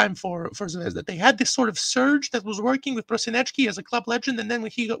a good time for Zvezda. They had this sort of surge that was working with Prosinecki as a club legend, and then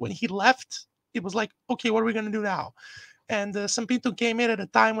when he left, it was like, okay, what are we going to do now? And Sampinto came in at a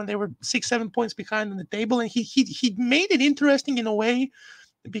time when they were 6-7 points behind on the table, and he made it interesting in a way,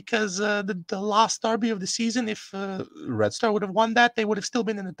 because the last derby of the season, if Red Star would have won that, they would have still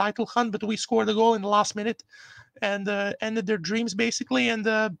been in the title hunt. But we scored a goal in the last minute, and ended their dreams basically.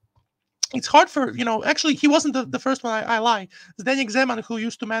 And it's hard for, actually, he wasn't the first one, I lie. Zdeněk Zeman, who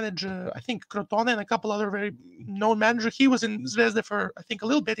used to manage, I think, Crotone and a couple other very known managers, he was in Zvezda for, I think, a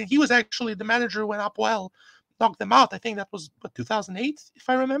little bit, and he was actually the manager when APOEL knocked them out. I think that was, 2008, if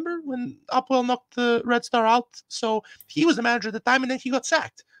I remember, when APOEL knocked the Red Star out. So he was the manager at the time, and then he got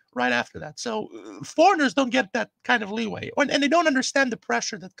sacked right after that. So foreigners don't get that kind of leeway, and they don't understand the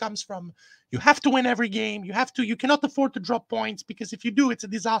pressure that comes from, you have to win every game. You cannot afford to drop points, because if you do, it's a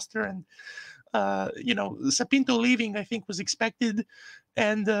disaster. And Sapinto leaving, I think, was expected,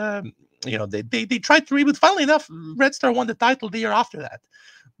 and they tried to reboot. Funnily enough, Red Star won the title the year after that,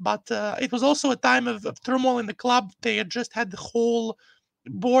 but it was also a time of turmoil in the club. They had just had the whole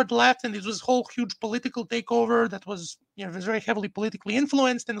board left, and it was whole huge political takeover that was was very heavily politically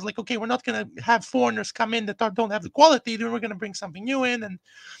influenced. And it's like, okay, we're not going to have foreigners come in that don't have the quality, then we're going to bring something new in.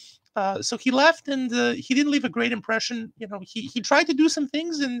 And so he left, and he didn't leave a great impression. He tried to do some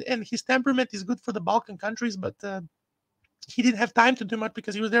things, and his temperament is good for the Balkan countries, but he didn't have time to do much,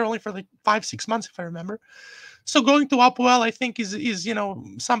 because he was there only for like 5-6 months, if I remember. So going to APOEL, I think, is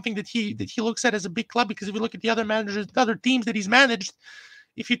something that he looks at as a big club, because if you look at the other managers, the other teams that he's managed,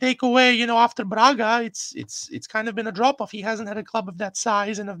 if you take away, after Braga, it's kind of been a drop off. He hasn't had a club of that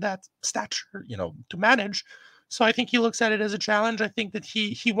size and of that stature, to manage. So I think he looks at it as a challenge. I think that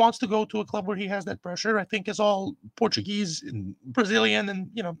he wants to go to a club where he has that pressure. I think as all Portuguese and Brazilian and,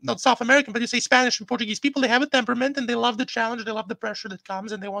 not South American, but you say Spanish and Portuguese people, they have a temperament, and they love the challenge. They love the pressure that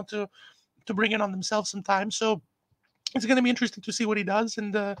comes, and they want to bring it on themselves sometimes. So it's going to be interesting to see what he does.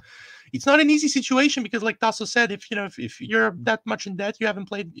 And it's not an easy situation, because like Thassos said, if you're that much in debt, you haven't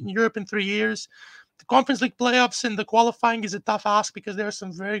played in Europe in 3 years, the Conference League playoffs and the qualifying is a tough ask, because there are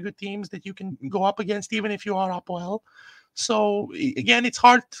some very good teams that you can go up against, even if you are APOEL. So again, it's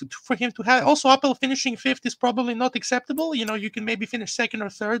hard for him to have. Also, APOEL finishing 5th is probably not acceptable. You can maybe finish 2nd or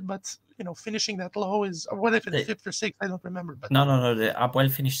 3rd, but finishing that low is, or what if it's 5th or 6th? I don't remember. But no, the APOEL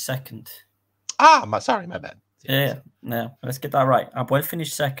finished 2nd. Sorry, my bad. Yeah, no, let's get that right. APOEL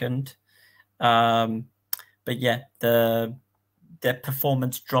finished 2nd, but yeah, their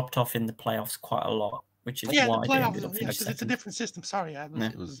performance dropped off in the playoffs quite a lot, which is why they ended up finishing 2nd. It's a different system. Sorry,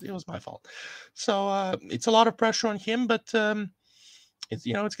 it was my fault. So it's a lot of pressure on him, but it's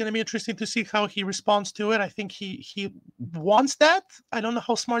going to be interesting to see how he responds to it. I think he wants that. I don't know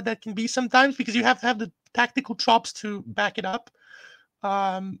how smart that can be sometimes, because you have to have the tactical chops to back it up.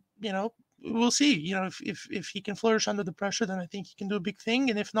 We'll see. If he can flourish under the pressure, then I think he can do a big thing.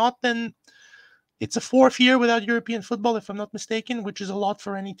 And if not, then it's a 4th year without European football, if I'm not mistaken, which is a lot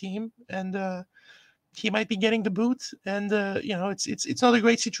for any team. And he might be getting the boot. And it's not a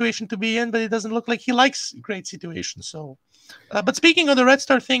great situation to be in, but it doesn't look like he likes great situations. So, but speaking of the Red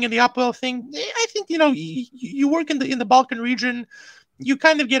Star thing and the APOEL thing, I think you work in the Balkan region. You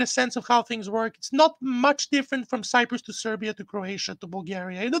kind of get a sense of how things work. It's not much different from Cyprus to Serbia to Croatia to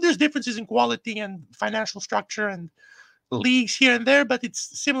Bulgaria. There's differences in quality and financial structure and leagues here and there, but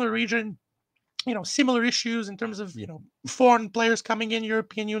it's similar region, similar issues in terms of, foreign players coming in,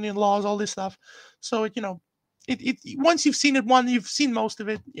 European Union laws, all this stuff. So, once you've seen it, you've seen most of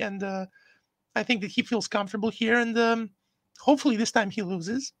it. And I think that he feels comfortable here. And Hopefully this time he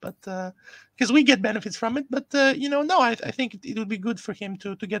loses, but because we get benefits from it. But no, I think it would be good for him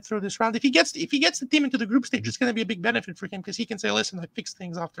to get through this round. If he gets the team into the group stage, it's going to be a big benefit for him because he can say, "Listen, I fixed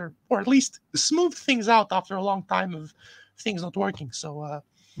things after, or at least smooth things out after a long time of things not working." So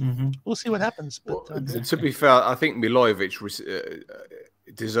we'll see what happens. But to be fair, I think Milojevic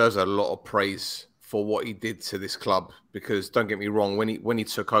deserves a lot of praise for what he did to this club, because don't get me wrong, when he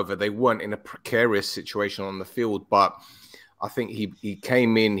took over, they weren't in a precarious situation on the field, but I think he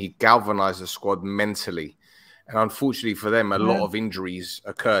came in, he galvanized the squad mentally. And unfortunately for them, a lot of injuries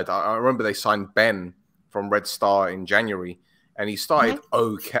occurred. I remember they signed Ben from Red Star in January, and he started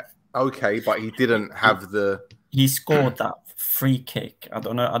okay, but he didn't have the... He scored that free kick. I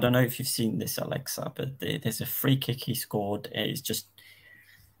don't know if you've seen this, Aleksa, but there's a free kick he scored. A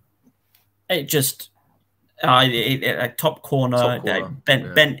top corner.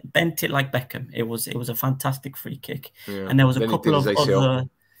 Bent it like Beckham. It was a fantastic free kick, and there was a couple of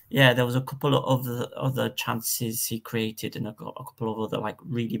other chances he created, and a couple of other like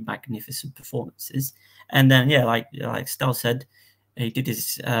really magnificent performances. And then like Stel said, he did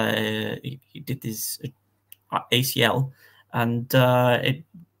his ACL, and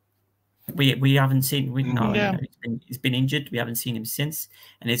we haven't seen. He's been injured. We haven't seen him since,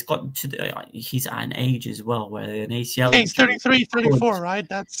 and it's got to he's at an age as well where an ACL. He's 33, 34, right?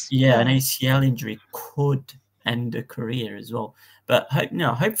 That's an ACL injury could end a career as well. But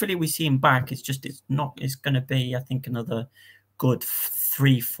hopefully we see him back. It's going to be, I think, another good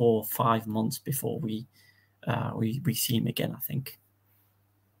 3, 4, 5 months before we see him again, I think.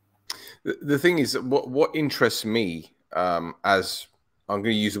 The thing is, what interests me, as I'm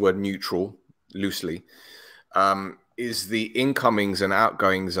going to use the word neutral loosely, is the incomings and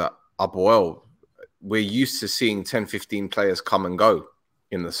outgoings at APOEL. We're used to seeing 10, 15 players come and go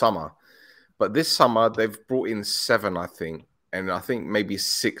in the summer. But this summer, they've brought in 7, I think. And I think maybe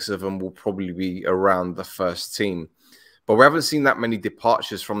 6 of them will probably be around the first team. But we haven't seen that many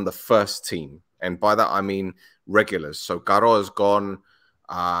departures from the first team. And by that, I mean regulars. So Garo has gone.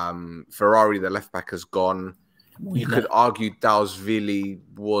 Ferrari, the left back, has gone. You could argue Dalsvili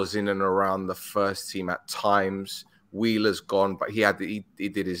was in and around the first team at times. Wheeler's gone, but he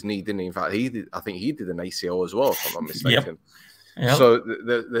did his knee, didn't he? In fact, I think he did an ACL as well, if I'm not mistaken. Yep. So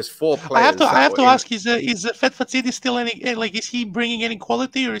there's 4 players. I have to ask: Is Fetfatsidis still is he bringing any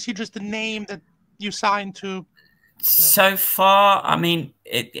quality, or is he just a name that you signed to? So far, I mean,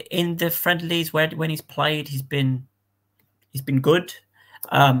 in the friendlies when he's played, he's been good.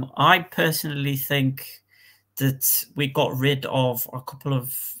 I personally think that we got rid of a couple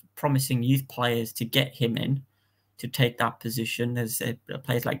of promising youth players to get him in to take that position. There's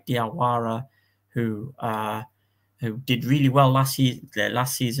players like Diawara who did really well last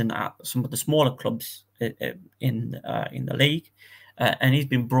season at some of the smaller clubs in the league, and he's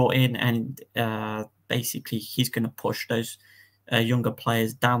been brought in, and basically he's going to push those younger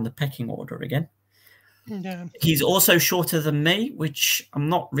players down the pecking order again. Yeah. He's also shorter than me, which I'm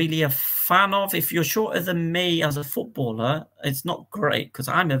not really a fan of. If you're shorter than me as a footballer, it's not great because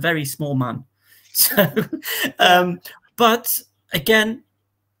I'm a very small man. So, but again,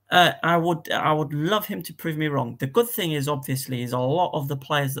 I would love him to prove me wrong. The good thing is, obviously, is a lot of the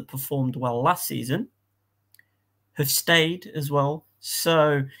players that performed well last season have stayed as well.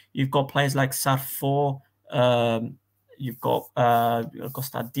 So you've got players like Sarfor, you've got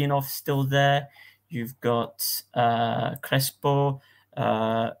Kostadinov still there. You've got Crespo.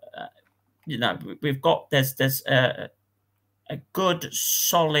 We've got there's a good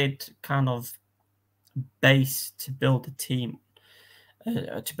solid kind of base to build a team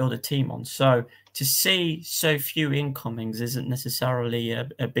on. So to see so few incomings isn't necessarily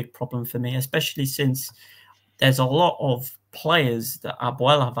a big problem for me, especially since there's a lot of players that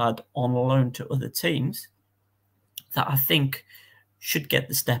APOEL have had on loan to other teams that I think should get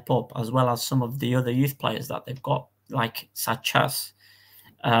the step up, as well as some of the other youth players that they've got, like Sachas.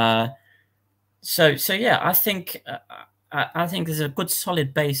 So yeah, I think there's a good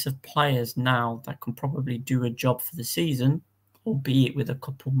solid base of players now that can probably do a job for the season, albeit with a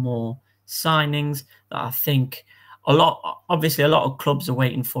couple more signings that I think obviously a lot of clubs are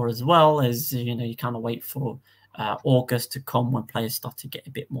waiting for as well. As you kind of wait for August to come when players start to get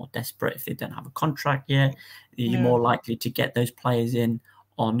a bit more desperate. If they don't have a contract yet, you're more likely to get those players in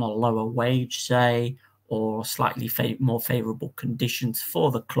on a lower wage, say, or slightly more favourable conditions for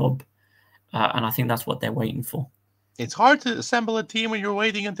the club. And I think that's what they're waiting for. It's hard to assemble a team when you're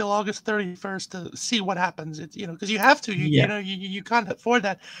waiting until August 31st to see what happens. It's because you have to. You can't afford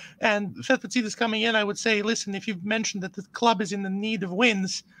that. And Fetfatsidis coming in, I would say, listen, if you've mentioned that the club is in the need of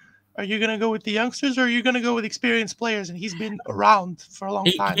wins, Are you going to go with the youngsters, or are you going to go with experienced players? And he's been around for a long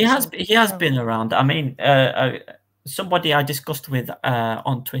time. He has been around. I mean, somebody I discussed with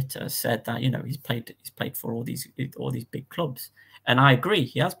on Twitter said that he's played for all these big clubs, and I agree.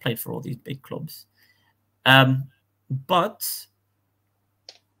 He has played for all these big clubs, but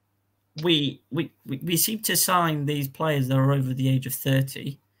we seem to sign these players that are over the age of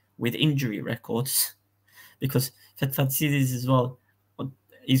 30 with injury records, because Fetfadzidis as well.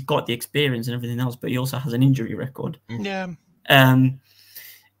 He's got the experience and everything else, but he also has an injury record. Yeah. And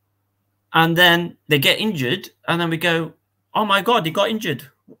then they get injured, and then we go, "Oh my God, he got injured.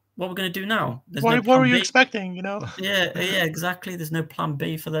 What are we going to do now?" What were you expecting? Yeah, exactly. There's no plan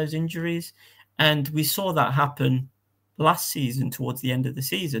B for those injuries, and we saw that happen last season towards the end of the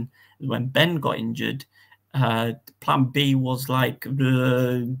season when Ben got injured. Plan B was like,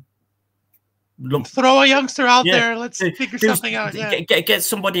 throw a youngster out there. Let's figure something out. Yeah. Get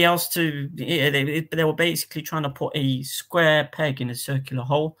somebody else to. Yeah, they were basically trying to put a square peg in a circular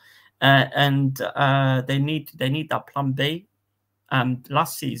hole, and they need that plan B. And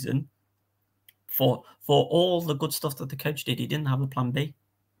last season, for all the good stuff that the coach did, he didn't have a plan B.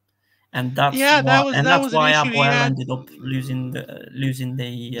 And that's why APOEL ended up losing the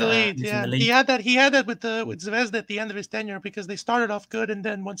lead. Yeah, he had that with Zvezda at the end of his tenure, because they started off good, and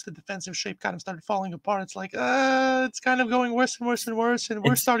then once the defensive shape kind of started falling apart, it's like it's kind of going worse and worse and worse, and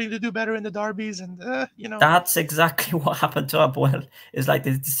we're starting to do better in the derbies, and that's exactly what happened to APOEL. It's like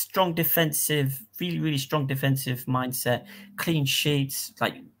the strong defensive, really strong defensive mindset, clean sheets,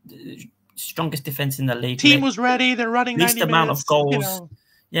 like strongest defense in the league. Team was ready. They're running least 90 amount minutes, of goals.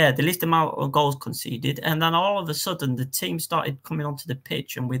 Yeah, the least amount of goals conceded. And then all of a sudden, the team started coming onto the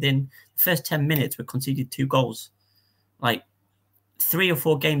pitch, and within the first 10 minutes, we conceded 2 goals. Like 3 or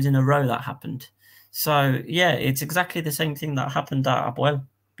 4 games in a row that happened. So, yeah, it's exactly the same thing that happened at APOEL.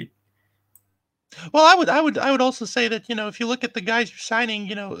 Well, I would also say that, if you look at the guys you're signing,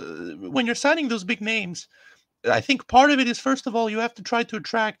 when you're signing those big names, I think part of it is, first of all, you have to try to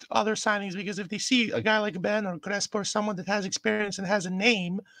attract other signings, because if they see a guy like Ben or Crespo or someone that has experience and has a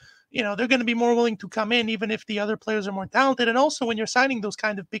name, they're going to be more willing to come in, even if the other players are more talented. And also, when you're signing those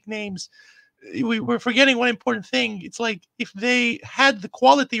kind of big names, we're forgetting one important thing. It's like, if they had the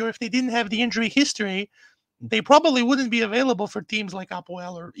quality, or if they didn't have the injury history, they probably wouldn't be available for teams like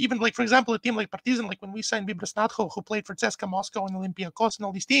APOEL, or even, like, for example, a team like Partizan. Like when we signed Vibras Natho, who played for CSKA Moscow and Olympiacos and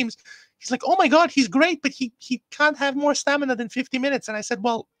all these teams, he's like, oh my God, he's great, but he can't have more stamina than 50 minutes. And I said,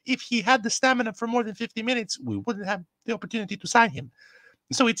 well, if he had the stamina for more than 50 minutes, we wouldn't have the opportunity to sign him.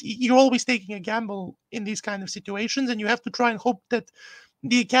 So you're always taking a gamble in these kind of situations, and you have to try and hope that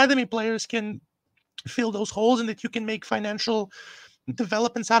the academy players can fill those holes, and that you can make financial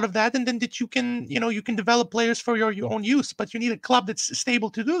developments out of that, and then that you can develop players for your own use. But you need a club that's stable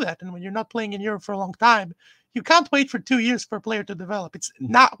to do that. And when you're not playing in Europe for a long time, you can't wait for 2 years for a player to develop. It's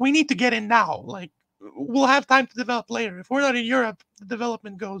not, we need to get in now. Like, we'll have time to develop later. If we're not in Europe, the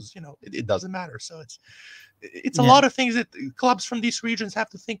development goes, it doesn't matter. So it's a lot of things that clubs from these regions have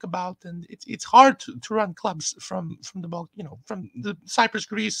to think about, and it's hard to run clubs from the from the Cyprus,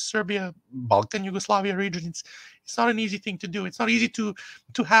 Greece, Serbia, Balkan, Yugoslavia region. It's not an easy thing to do. It's not easy to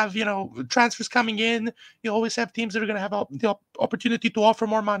have transfers coming in. You always have teams that are going to have the opportunity to offer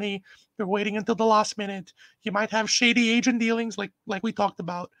more money. You're waiting until the last minute. You might have shady agent dealings, like we talked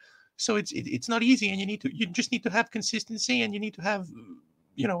about. So it's not easy, and you just need to have consistency, and you need to have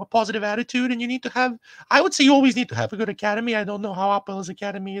a positive attitude, and I would say you always need to have a good academy. I don't know how APOEL's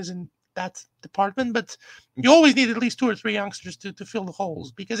academy is in that department, but you always need at least 2 or 3 youngsters to fill the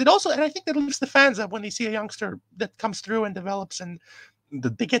holes, because and I think that lifts the fans up when they see a youngster that comes through and develops, and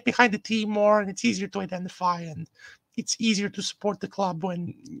they get behind the team more, and it's easier to identify, and it's easier to support the club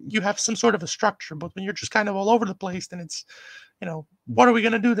when you have some sort of a structure. But when you're just kind of all over the place, then it's, what are we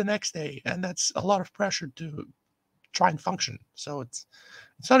going to do the next day? And that's a lot of pressure to try and function. So it's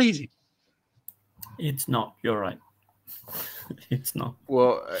not easy. It's not. You're right. It's not.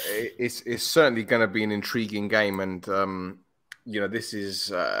 Well, it's certainly going to be an intriguing game, and this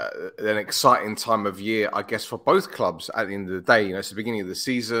is an exciting time of year, I guess, for both clubs. At the end of the day, it's the beginning of the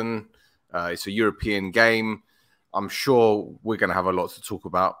season. It's a European game. I'm sure we're going to have a lot to talk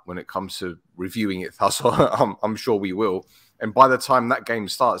about when it comes to reviewing it. I'm sure we will. And by the time that game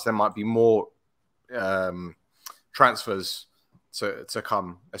starts, there might be more transfers to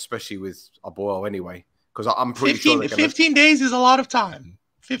come, especially with APOEL anyway, because I'm pretty sure 15 days is a lot of time.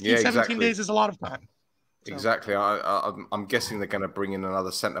 17 days is a lot of time. So. Exactly. I'm guessing they're going to bring in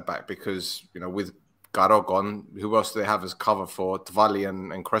another centre-back, because, with Garogon, who else do they have as cover for Tvali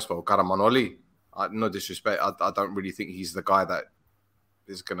and Crespo? Karamanoli. No disrespect, I don't really think he's the guy that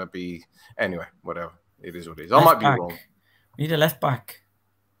is going to be anyway. Whatever, it is what it is. I might be wrong. We need a left back.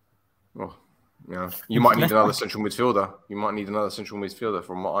 Oh, yeah, you might need another central midfielder. You might need another central midfielder,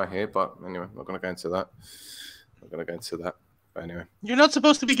 from what I hear. But anyway, I'm not going to go into that. But anyway, you're not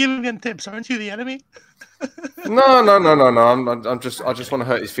supposed to be giving him tips, aren't you? The enemy? No. I just want to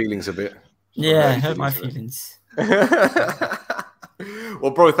hurt his feelings a bit. Yeah, hurt my feelings.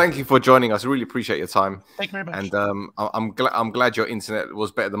 Well, bro, thank you for joining us. I really appreciate your time. Thank you very much. And I'm glad your internet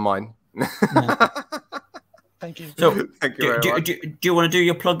was better than mine. Yeah. Thank you. So, thank you very much. Do you want to do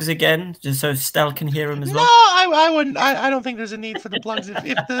your plugs again, just so Stel can hear them as well? No, I wouldn't. I don't think there's a need for the plugs.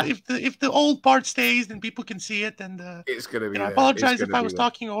 If the old part stays, then people can see it. And it's gonna be. I apologize if I was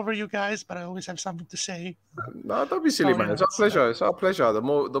talking over you guys, but I always have something to say. No, don't be silly, man. It's our pleasure. It's our pleasure. The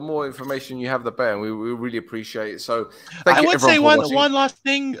more information you have, the better. And we really appreciate it. So, I would say one last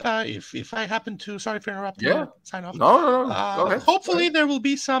thing. If I happen to, sorry for interrupting. Yeah. Sign off. No. Go ahead. Hopefully, there will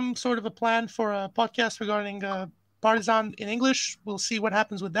be some sort of a plan for a podcast regarding Partizan in English. We'll see what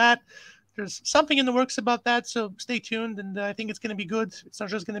happens with that. There's something in the works about that, so stay tuned. And I think it's going to be good. It's not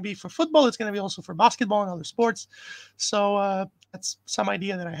just going to be for football; it's going to be also for basketball and other sports. So that's some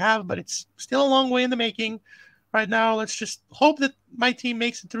idea that I have, but it's still a long way in the making. Right now, let's just hope that my team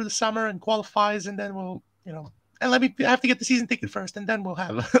makes it through the summer and qualifies, and then we'll, and I have to get the season ticket first, and then we'll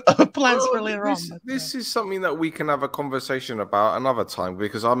have plans for later on. But, this is something that we can have a conversation about another time,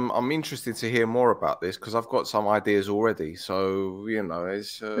 because I'm interested to hear more about this, because I've got some ideas already. So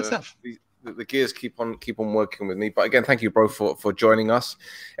it's good stuff. The gears keep on working with me. But again, thank you, bro, for joining us.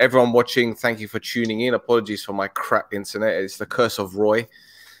 Everyone watching, thank you for tuning in. Apologies for my crap internet. It's the curse of Roy.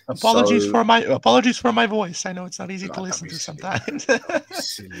 Apologies for my voice. I know it's not easy to listen to sometimes. They've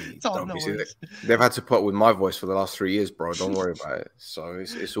had to put up with my voice for the last 3 years, bro. Don't worry about it. So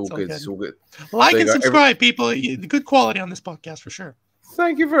it's all good. It's all good. Like and subscribe, people. Good quality on this podcast for sure.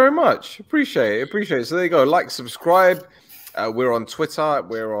 Thank you very much. Appreciate it. So there you go. Like, subscribe. We're on Twitter.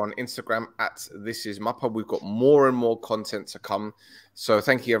 We're on Instagram at This Is MAPPA. We've got more and more content to come. So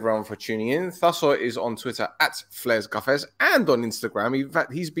thank you, everyone, for tuning in. Thassos is on Twitter at Flares Gafes and on Instagram. In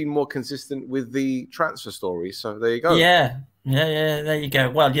fact, he's been more consistent with the transfer story. So there you go. Yeah. There you go.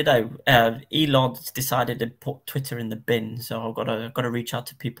 Well, Elon's decided to put Twitter in the bin, so I've got to reach out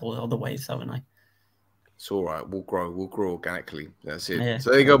to people other ways, haven't I? It's all right. We'll grow organically. That's it. Yeah.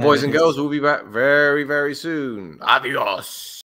 So there you go, boys and girls. We'll be back very, very soon. Adios.